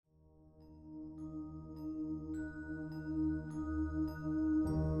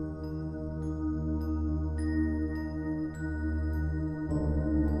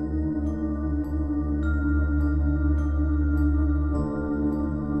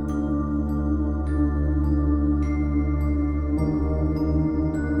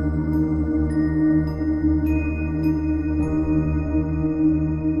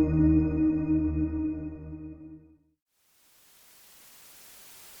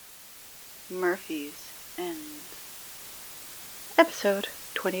Murphy's End. Episode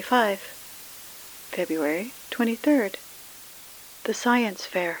 25, February 23rd. The Science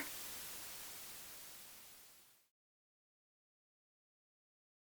Fair.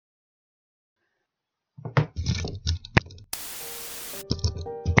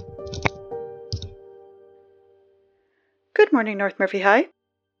 Good morning, North Murphy High.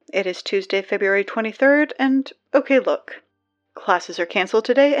 It is Tuesday, February 23rd, and okay, look. Classes are canceled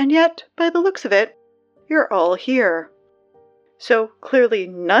today, and yet, by the looks of it, you're all here. So, clearly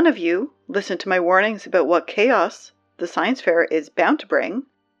none of you listened to my warnings about what chaos the science fair is bound to bring.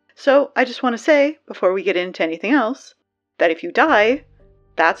 So, I just want to say, before we get into anything else, that if you die,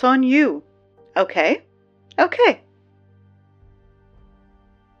 that's on you. Okay? Okay.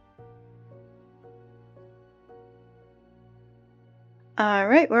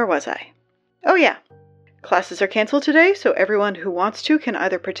 Alright, where was I? Oh yeah. Classes are canceled today, so everyone who wants to can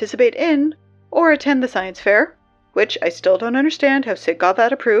either participate in or attend the science fair, which I still don't understand how Sid got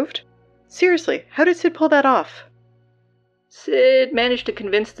that approved. Seriously, how did Sid pull that off? Sid managed to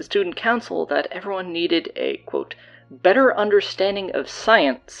convince the student council that everyone needed a, quote, better understanding of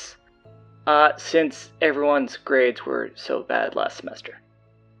science, since everyone's grades were so bad last semester.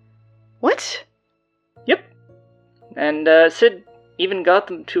 What? Yep. And Sid even got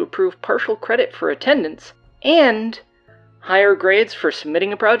them to approve partial credit for attendance and higher grades for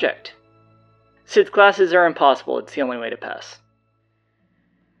submitting a project. Sid's classes are impossible. It's the only way to pass.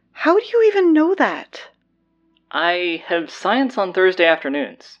 How do you even know that? I have science on Thursday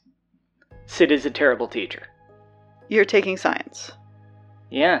afternoons. Sid is a terrible teacher. You're taking science.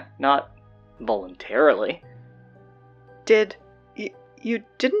 Yeah, not voluntarily. You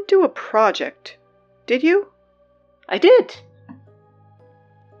didn't do a project, did you? I did.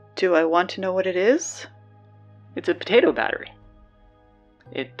 Do I want to know what it is? It's a potato battery.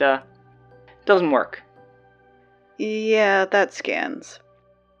 It, doesn't work. Yeah, that scans.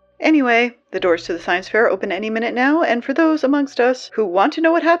 Anyway, the doors to the science fair open any minute now, and for those amongst us who want to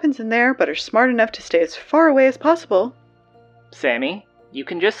know what happens in there but are smart enough to stay as far away as possible... Sammy, you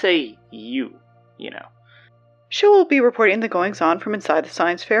can just say you know. She will be reporting the goings-on from inside the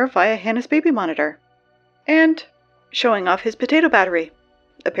science fair via Hannah's baby monitor. And showing off his potato battery,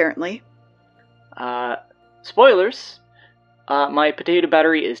 apparently. Spoilers. My potato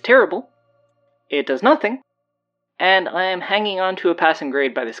battery is terrible. It does nothing. And I am hanging on to a passing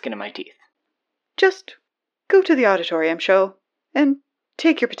grade by the skin of my teeth. Just go to the auditorium show and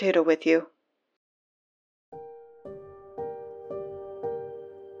take your potato with you.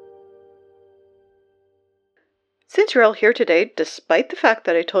 Since you're all here today, despite the fact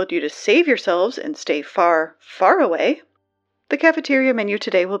that I told you to save yourselves and stay far, far away, the cafeteria menu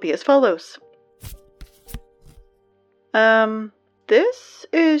today will be as follows. This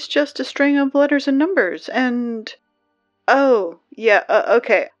is just a string of letters and numbers, and... Oh, yeah,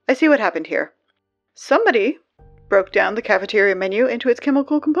 okay, I see what happened here. Somebody broke down the cafeteria menu into its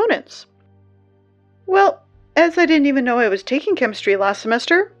chemical components. Well, as I didn't even know I was taking chemistry last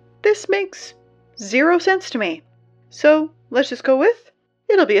semester, this makes 0 sense to me. So, let's just go with,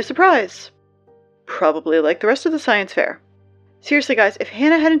 it'll be a surprise. Probably like the rest of the science fair. Seriously guys, if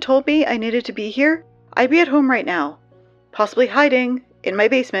Hannah hadn't told me I needed to be here, I'd be at home right now. Possibly hiding in my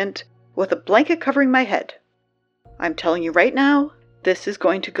basement with a blanket covering my head. I'm telling you right now, this is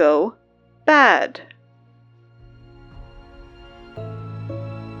going to go bad.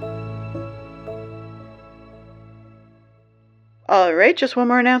 Alright, just one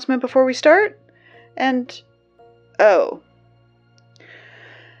more announcement before we start. And... oh.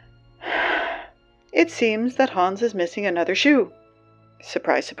 It seems that Hans is missing another shoe.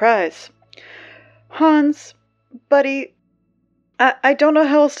 Surprise, surprise. Hans, buddy, I don't know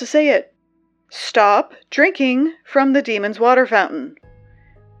how else to say it. Stop drinking from the demon's water fountain.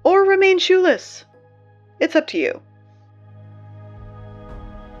 Or remain shoeless. It's up to you.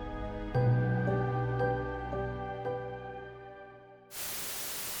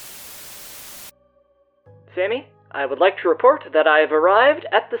 Sammy, I would like to report that I have arrived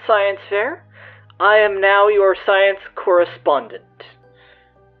at the science fair. I am now your science correspondent.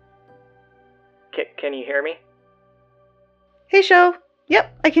 Can you hear me? Hey, Show.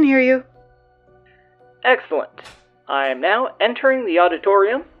 Yep, I can hear you. Excellent. I am now entering the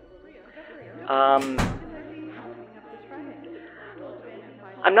auditorium. I'm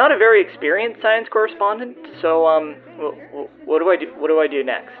not a very experienced science correspondent, so, what do I do? What do I do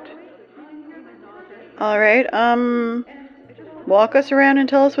next? Alright, walk us around and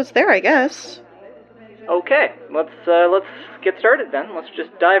tell us what's there, I guess. Okay, let's get started then. Let's just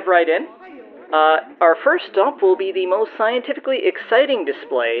dive right in. Our first stop will be the most scientifically exciting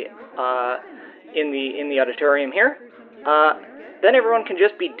display in the auditorium here. Then everyone can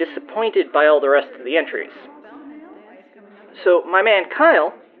just be disappointed by all the rest of the entries. So my man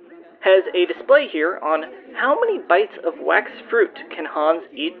Kyle has a display here on how many bites of wax fruit can Hans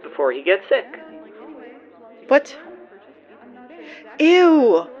eat before he gets sick. What?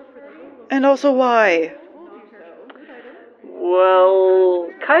 Ew! And also why? Well,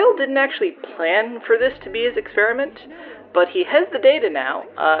 Kyle didn't actually plan for this to be his experiment, but he has the data now,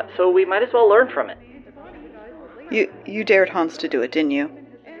 so we might as well learn from it. You dared Hans to do it, didn't you?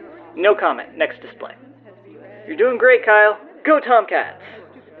 No comment. Next display. You're doing great, Kyle. Go Tomcats!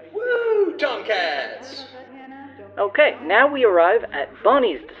 Woo, Tomcats! Okay, now we arrive at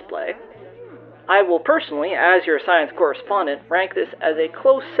Bonnie's display. I will personally, as your science correspondent, rank this as a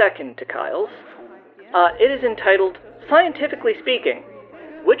close second to Kyle's. It is entitled, Scientifically Speaking,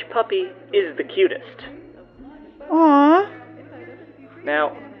 Which Puppy is the Cutest? Aww.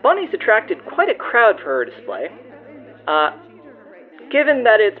 Now, Bonnie's attracted quite a crowd for her display. Given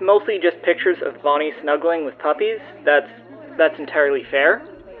that it's mostly just pictures of Bonnie snuggling with puppies, that's entirely fair.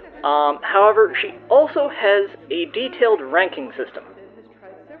 However, she also has a detailed ranking system.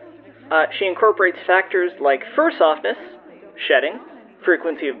 She incorporates factors like fur softness, shedding,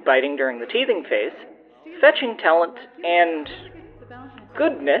 frequency of biting during the teething phase, fetching talent, and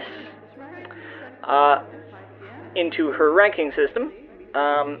goodness into her ranking system.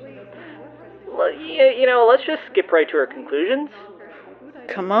 Let's just skip right to her conclusions.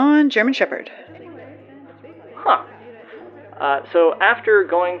 Come on, German Shepherd. Huh. So after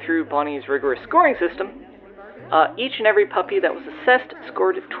going through Bonnie's rigorous scoring system, each and every puppy that was assessed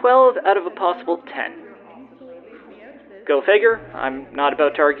scored 12 out of a possible 10. Go figure, I'm not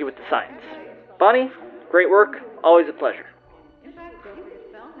about to argue with the science. Bonnie, great work, always a pleasure.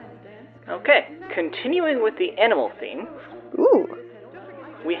 Okay, continuing with the animal theme, Ooh.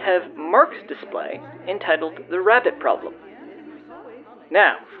 we have Mark's display entitled The Rabbit Problem.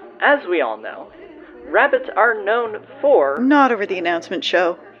 Now, as we all know, rabbits are known for... Not over the announcement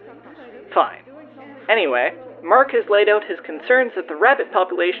show. Fine. Anyway, Mark has laid out his concerns that the rabbit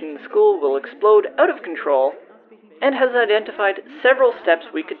population in the school will explode out of control, and has identified several steps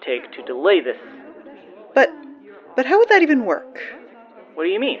we could take to delay this. But how would that even work? What do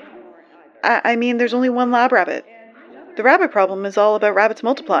you mean? I mean, there's only one lab rabbit. The rabbit problem is all about rabbits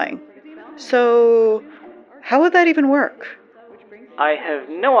multiplying. So, how would that even work? I have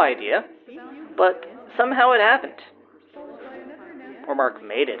no idea, but somehow it happened. Or Mark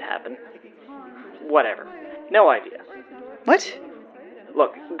made it happen. Whatever. No idea. What?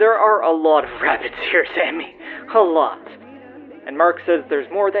 Look, there are a lot of rabbits here, Sammy. A lot. And Mark says there's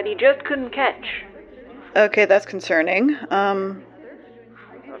more that he just couldn't catch. Okay, that's concerning.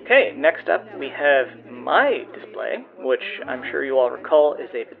 Okay, next up we have my display, which I'm sure you all recall is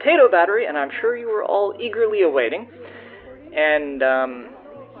a potato battery, and I'm sure you were all eagerly awaiting. And,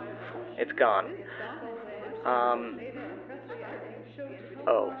 it's gone.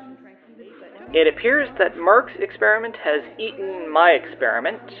 Oh. It appears that Mark's experiment has eaten my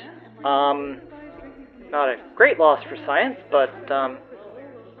experiment. Not a great loss for science, but,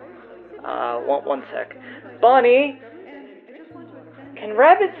 one sec. Bonnie, can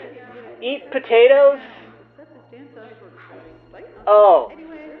rabbits eat potatoes? Oh,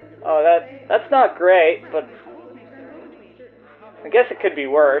 that's not great, but I guess it could be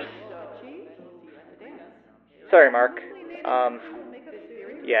worse. Sorry, Mark.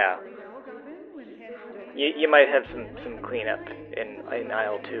 Yeah. You might have some cleanup in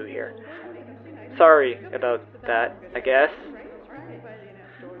aisle 2 here. Sorry about that, I guess.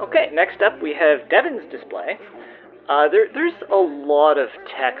 Okay, next up we have Devin's display. There's a lot of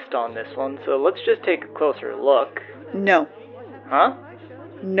text on this one, so let's just take a closer look. No. Huh?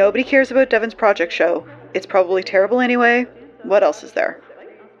 Nobody cares about Devin's project show. It's probably terrible anyway. What else is there?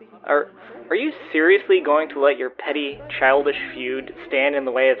 Are you seriously going to let your petty, childish feud stand in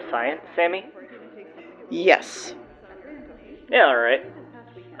the way of science, Sammy? Yes. Yeah, alright.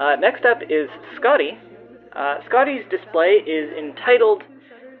 Next up is Scotty. Scotty's display is entitled,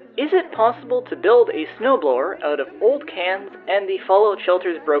 Is it possible to build a snowblower out of old cans and the fallout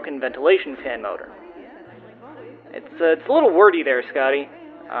shelter's broken ventilation fan motor? It's a little wordy there, Scotty.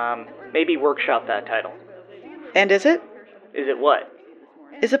 Maybe workshop that title. And is it? Is it what?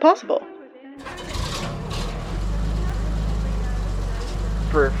 Is it possible?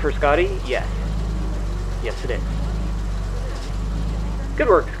 For Scotty, yes. Yes, it is. Good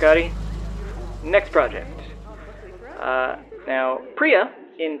work, Scotty. Next project. Now, Priya,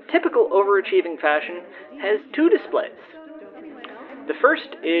 in typical overachieving fashion, has 2 displays. The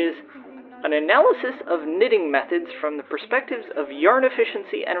first is An analysis of knitting methods from the perspectives of yarn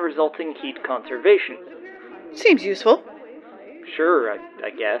efficiency and resulting heat conservation. Seems useful. Sure, I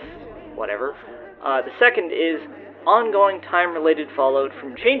guess. Whatever. The second is ongoing time-related fallout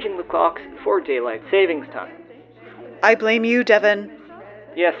from changing the clocks for daylight savings time. I blame you, Devin.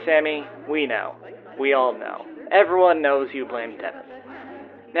 Yes, Sammy, we know. We all know. Everyone knows you blame Devin.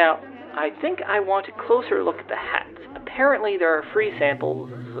 Now, I think I want a closer look at the hats. Apparently there are free samples,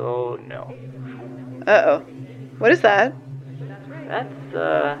 so no. Uh-oh. What is that?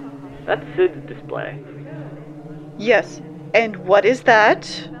 That's Sid's display. Yes. And what is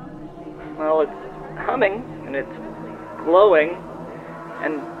that? Well, it's humming, and it's glowing,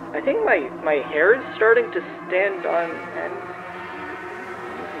 and I think my hair is starting to stand on end.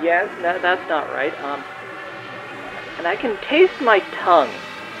 Yeah, that's not right. And I can taste my tongue.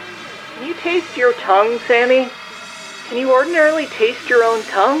 Can you taste your tongue, Sammy? Can you ordinarily taste your own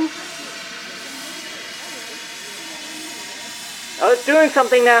tongue? Oh, it's doing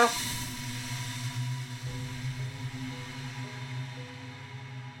something now.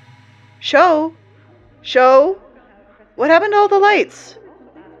 Show? What happened to all the lights?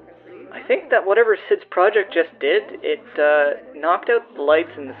 I think that whatever Sid's project just did, it knocked out the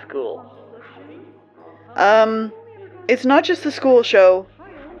lights in the school. It's not just the school, Show.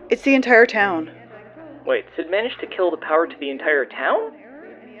 It's the entire town. Wait, Sid managed to kill the power to the entire town?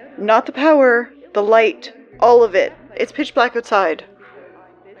 Not the power, the light. All of it. It's pitch black outside.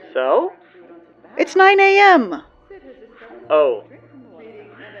 So? It's 9 a.m. Oh.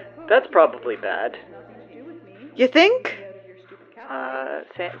 That's probably bad. You think?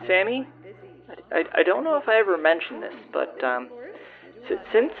 Sammy? I don't know if I ever mentioned this, but,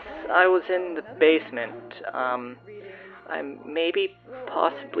 since I was in the basement, I'm maybe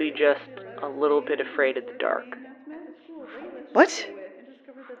possibly just a little bit afraid of the dark. What?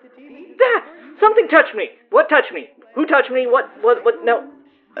 Ah! Something touched me! What touched me? Who touched me? What, no.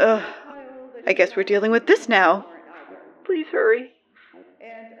 I guess we're dealing with this now. Please hurry.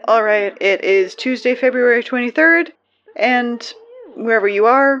 Alright, it is Tuesday, February 23rd, and wherever you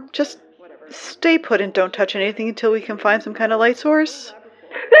are, just stay put and don't touch anything until we can find some kind of light source.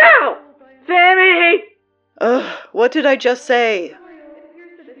 Ow! Sammy! What did I just say?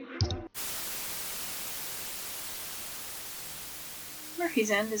 Murphy's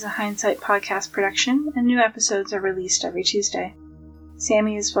End is a Hindsight podcast production, and new episodes are released every Tuesday.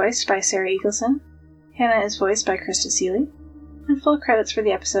 Sammy is voiced by Sarah Eagleson, Hannah is voiced by Krista Seeley, and full credits for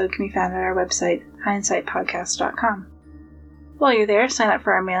the episode can be found at our website, hindsightpodcast.com. While you're there, sign up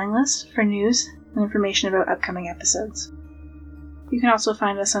for our mailing list for news and information about upcoming episodes. You can also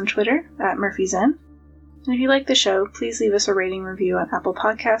find us on Twitter at Murphy's End, and if you like the show, please leave us a rating review on Apple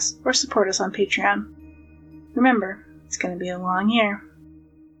Podcasts or support us on Patreon. Remember, it's going to be a long year.